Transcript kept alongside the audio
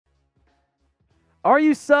Are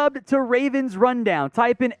you subbed to Ravens Rundown?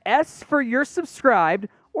 Type in S for you're subscribed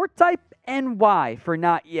or type NY for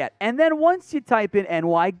not yet. And then once you type in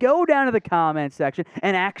NY, go down to the comment section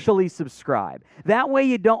and actually subscribe. That way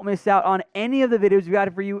you don't miss out on any of the videos we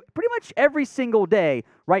got for you pretty much every single day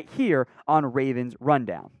right here on Ravens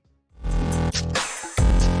Rundown.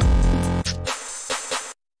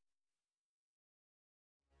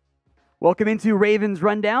 Welcome into Ravens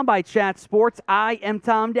Rundown by Chat Sports. I am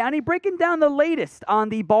Tom Downey, breaking down the latest on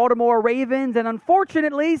the Baltimore Ravens, and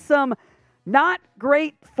unfortunately, some not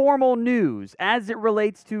great formal news as it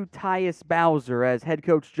relates to Tyus Bowser, as head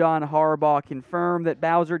coach John Harbaugh confirmed that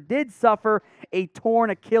Bowser did suffer a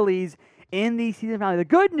torn Achilles in the season finale. The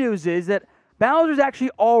good news is that Bowser's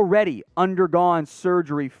actually already undergone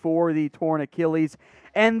surgery for the torn Achilles,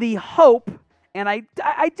 and the hope, and I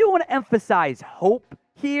do want to emphasize hope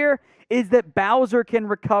here, is that Bowser can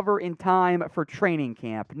recover in time for training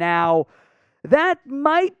camp. Now, that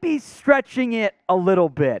might be stretching it a little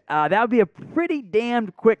bit. That would be a pretty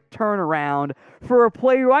damned quick turnaround for a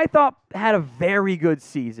player who I thought had a very good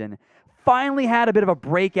season. Finally had a bit of a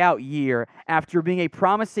breakout year after being a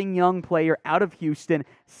promising young player out of Houston.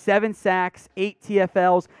 7 sacks, 8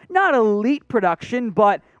 TFLs. Not elite production,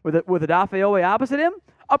 but with Odafe Oweh opposite him,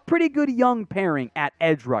 a pretty good young pairing at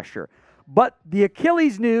edge rusher. But the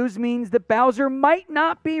Achilles news means that Bowser might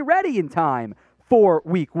not be ready in time for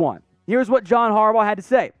Week 1. Here's what John Harbaugh had to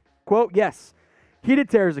say. Quote, yes, he did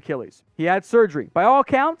tear his Achilles. He had surgery. By all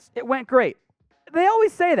accounts, it went great. They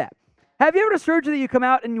always say that. Have you ever had a surgery that you come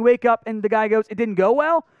out and you wake up and the guy goes, it didn't go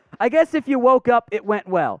well? I guess if you woke up, it went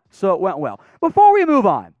well. So it went well. Before we move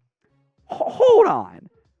on, hold on.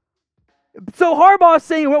 So Harbaugh's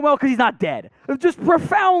saying it went well because he's not dead. Just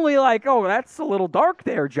profoundly like, oh, that's a little dark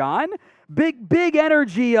there, John. Big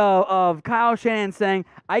energy of Kyle Shanahan saying,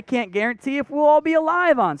 I can't guarantee if we'll all be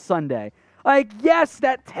alive on Sunday. Like, yes,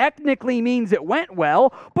 that technically means it went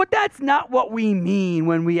well, but that's not what we mean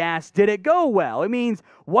when we ask, did it go well? It means,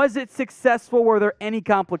 was it successful? Were there any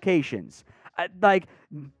complications? Like,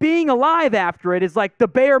 being alive after it is like the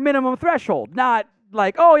bare minimum threshold, not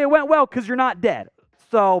like, oh, it went well because you're not dead.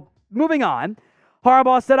 So, moving on.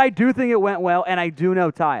 Harbaugh said, I do think it went well, and I do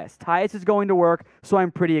know Tyus. Tyus is going to work, so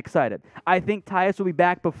I'm pretty excited. I think Tyus will be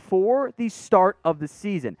back before the start of the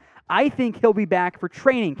season. I think he'll be back for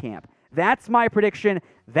training camp. That's my prediction.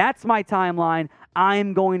 That's my timeline.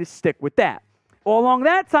 I'm going to stick with that. Well, along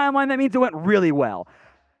that timeline, that means it went really well.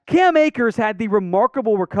 Cam Akers had the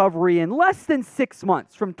remarkable recovery in less than 6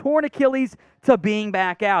 months, from torn Achilles to being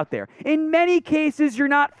back out there. In many cases, you're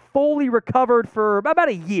not fully recovered for about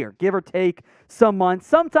a year, give or take some months,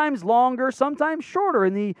 sometimes longer, sometimes shorter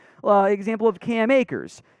in the example of Cam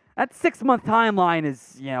Akers. That 6-month timeline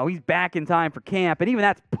is, he's back in time for camp, and even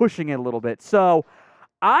that's pushing it a little bit. So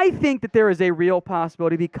I think that there is a real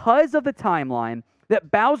possibility, because of the timeline, that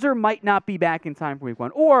Bowser might not be back in time for Week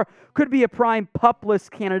 1, or could be a prime pup-less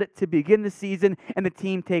candidate to begin the season, and the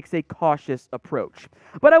team takes a cautious approach.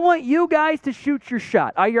 But I want you guys to shoot your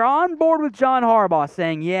shot. Are you on board with John Harbaugh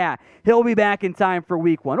saying, yeah, he'll be back in time for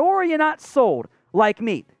Week 1, or are you not sold, like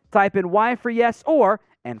me? Type in Y for yes or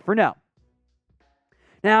N for no.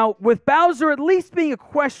 Now, with Bowser at least being a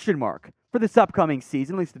question mark for this upcoming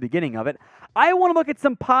season, at least the beginning of it, I want to look at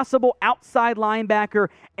some possible outside linebacker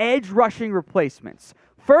edge rushing replacements.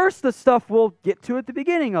 First, the stuff we'll get to at the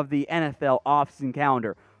beginning of the NFL offseason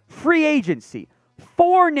calendar. Free agency.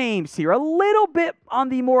 4 names here, a little bit on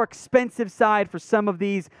the more expensive side for some of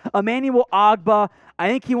these. Emmanuel Ogbah, I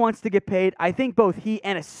think he wants to get paid. I think both he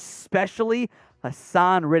and especially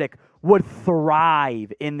Hassan Reddick would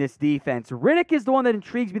thrive in this defense. Reddick is the one that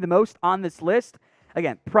intrigues me the most on this list.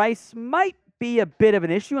 Again, price might be a bit of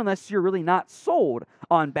an issue unless you're really not sold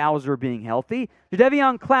on Bowser being healthy.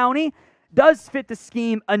 Jadeveon Clowney does fit the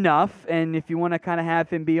scheme enough, and if you want to kind of have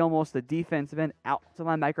him be almost a defensive end outside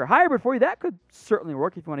linebacker hybrid for you, that could certainly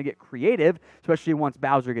work if you want to get creative, especially once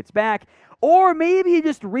Bowser gets back. Or maybe you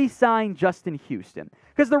just re-sign Justin Houston,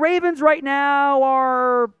 because the Ravens right now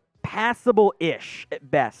are passable-ish at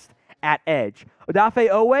best at edge. Odafe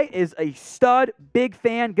Oweh is a stud, big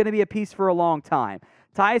fan, going to be a piece for a long time.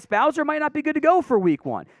 Tyus Bowser might not be good to go for Week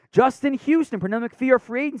 1. Justin Houston, Pernell McPhee are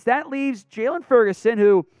free agents. That leaves Jalen Ferguson,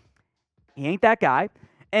 who, he ain't that guy,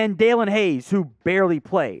 and Dalen Hayes, who barely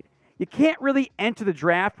played. You can't really enter the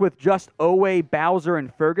draft with just Oweh, Bowser,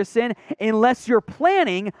 and Ferguson unless you're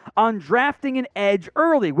planning on drafting an edge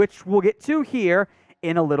early, which we'll get to here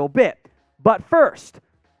in a little bit. But first,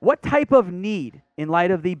 what type of need, in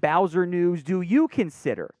light of the Bowser news, do you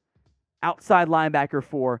consider outside linebacker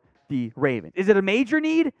for the Ravens? Is it a major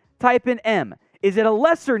need? Type in M. Is it a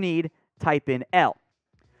lesser need? Type in L.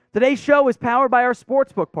 Today's show is powered by our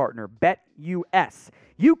sportsbook partner, BetUS.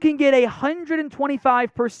 You can get a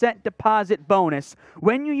 125% deposit bonus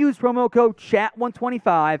when you use promo code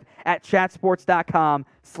CHAT125 at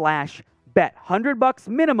chatsports.com/bet. $100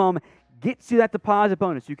 minimum gets you that deposit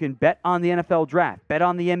bonus. You can bet on the NFL draft, bet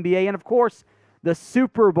on the NBA, and of course, the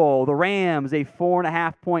Super Bowl. The Rams, a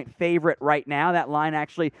 4.5-point favorite right now. That line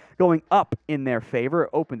actually going up in their favor. It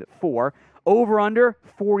opened at 4. Over under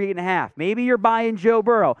 48.5. Maybe you're buying Joe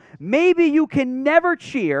Burrow. Maybe you can never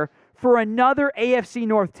cheer for another AFC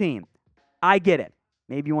North team. I get it.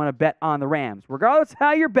 Maybe you want to bet on the Rams. Regardless of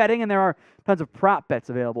how you're betting, and there are tons of prop bets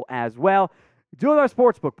available as well, do it with our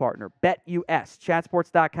sportsbook partner, BetUS.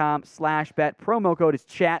 Chatsports.com/bet. Promo code is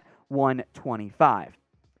CHAT125.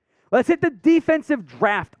 Let's hit the defensive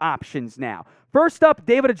draft options now. First up,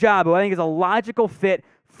 David Ojabo, I think, is a logical fit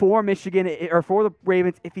for Michigan, or for the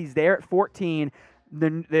Ravens, if he's there at 14.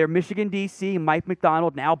 Their Michigan DC, Mike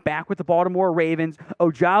McDonald, now back with the Baltimore Ravens.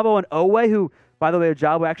 Ojabo and Owe, who, by the way,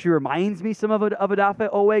 Ojabo actually reminds me some of Odafe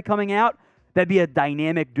Owe coming out. That'd be a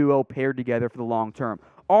dynamic duo paired together for the long term.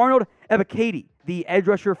 Arnold Ebiketie, the edge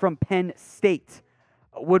rusher from Penn State,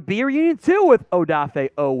 would be a reunion too with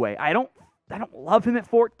Odafe Owe. I don't love him at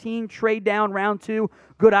 14. Trade down round 2.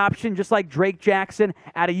 Good option, just like Drake Jackson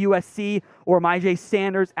out of USC or Myjai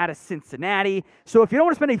Sanders out of Cincinnati. So if you don't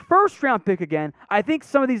want to spend a first-round pick again, I think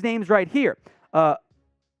some of these names right here,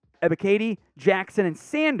 Ebiketie, Jackson, and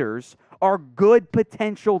Sanders, are good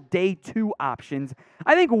potential day 2 options.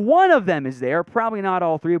 I think one of them is there. Probably not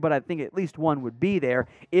all 3, but I think at least one would be there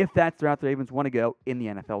if that's the route the Ravens want to go in the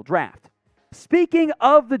NFL draft. Speaking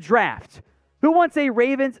of the draft, who wants a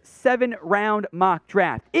Ravens 7-round mock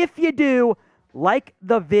draft? If you do, like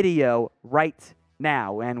the video right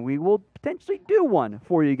now, and we will potentially do one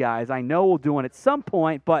for you guys. I know we'll do one at some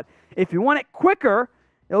point, but if you want it quicker,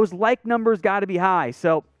 those like numbers got to be high,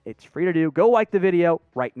 so it's free to do. Go like the video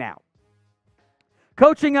right now.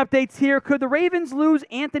 Coaching updates here. Could the Ravens lose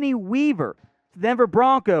Anthony Weaver? The Denver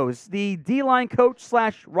Broncos, the D-line coach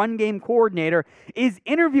 / run game coordinator, is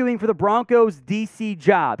interviewing for the Broncos DC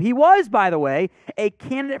job. He was, by the way, a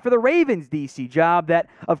candidate for the Ravens DC job that,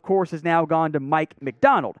 of course, has now gone to Mike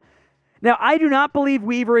McDonald. Now, I do not believe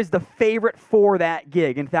Weaver is the favorite for that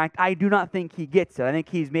gig. In fact, I do not think he gets it. I think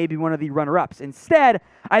he's maybe one of the runner-ups. Instead,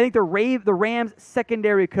 I think the Rams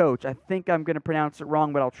secondary coach, I think I'm going to pronounce it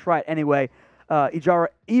wrong, but I'll try it anyway, Ejiro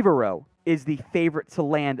Evero, is the favorite to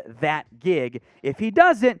land that gig. If he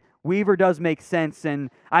doesn't, Weaver does make sense,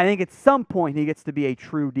 and I think at some point he gets to be a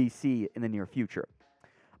true DC in the near future.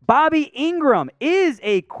 Bobby Ingram is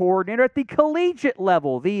a coordinator at the collegiate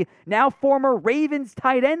level. The now former Ravens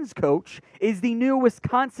tight ends coach is the new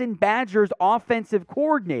Wisconsin Badgers offensive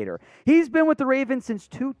coordinator. He's been with the Ravens since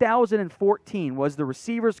 2014, was the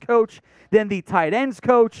receivers coach, then the tight ends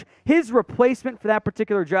coach. His replacement for that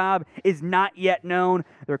particular job is not yet known.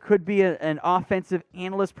 There could be an offensive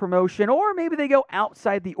analyst promotion, or maybe they go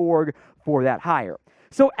outside the org for that hire.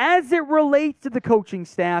 So as it relates to the coaching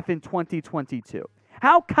staff in 2022,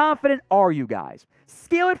 how confident are you guys?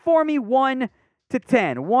 Scale it for me 1 to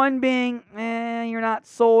 10. 1 being, you're not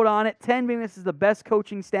sold on it. 10 being, this is the best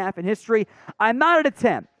coaching staff in history. I'm not at a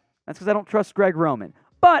 10. That's because I don't trust Greg Roman.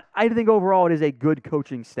 But I think overall it is a good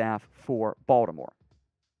coaching staff for Baltimore.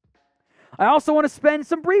 I also want to spend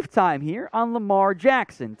some brief time here on Lamar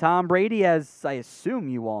Jackson. Tom Brady, as I assume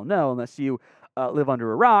you all know, unless you live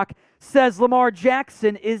under a rock, says Lamar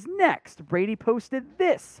Jackson is next. Brady posted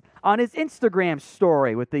this on his Instagram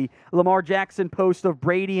story with the Lamar Jackson post of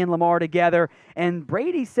Brady and Lamar together. And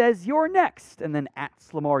Brady says, "You're next." And then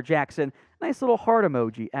 @ Lamar Jackson. Nice little heart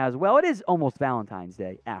emoji as well. It is almost Valentine's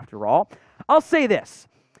Day after all. I'll say this,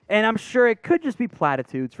 and I'm sure it could just be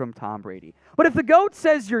platitudes from Tom Brady. But if the GOAT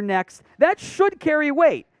says you're next, that should carry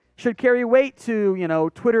weight. Should carry weight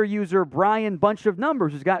to, Twitter user Brian Bunch of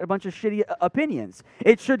Numbers, who's got a bunch of shitty opinions.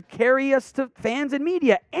 It should carry us to fans and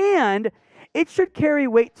media, and it should carry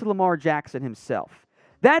weight to Lamar Jackson himself.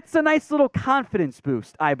 That's a nice little confidence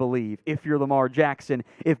boost, I believe, if you're Lamar Jackson,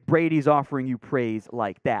 if Brady's offering you praise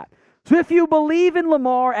like that. So if you believe in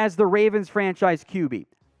Lamar as the Ravens franchise QB,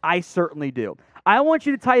 I certainly do. I want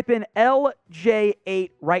you to type in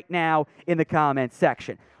LJ8 right now in the comments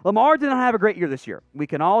section. Lamar did not have a great year this year. We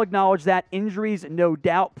can all acknowledge that. Injuries, no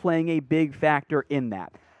doubt, playing a big factor in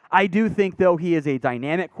that. I do think, though, he is a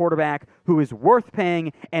dynamic quarterback who is worth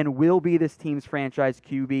paying and will be this team's franchise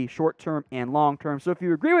QB, short-term and long-term. So if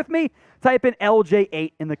you agree with me, type in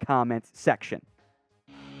LJ8 in the comments section.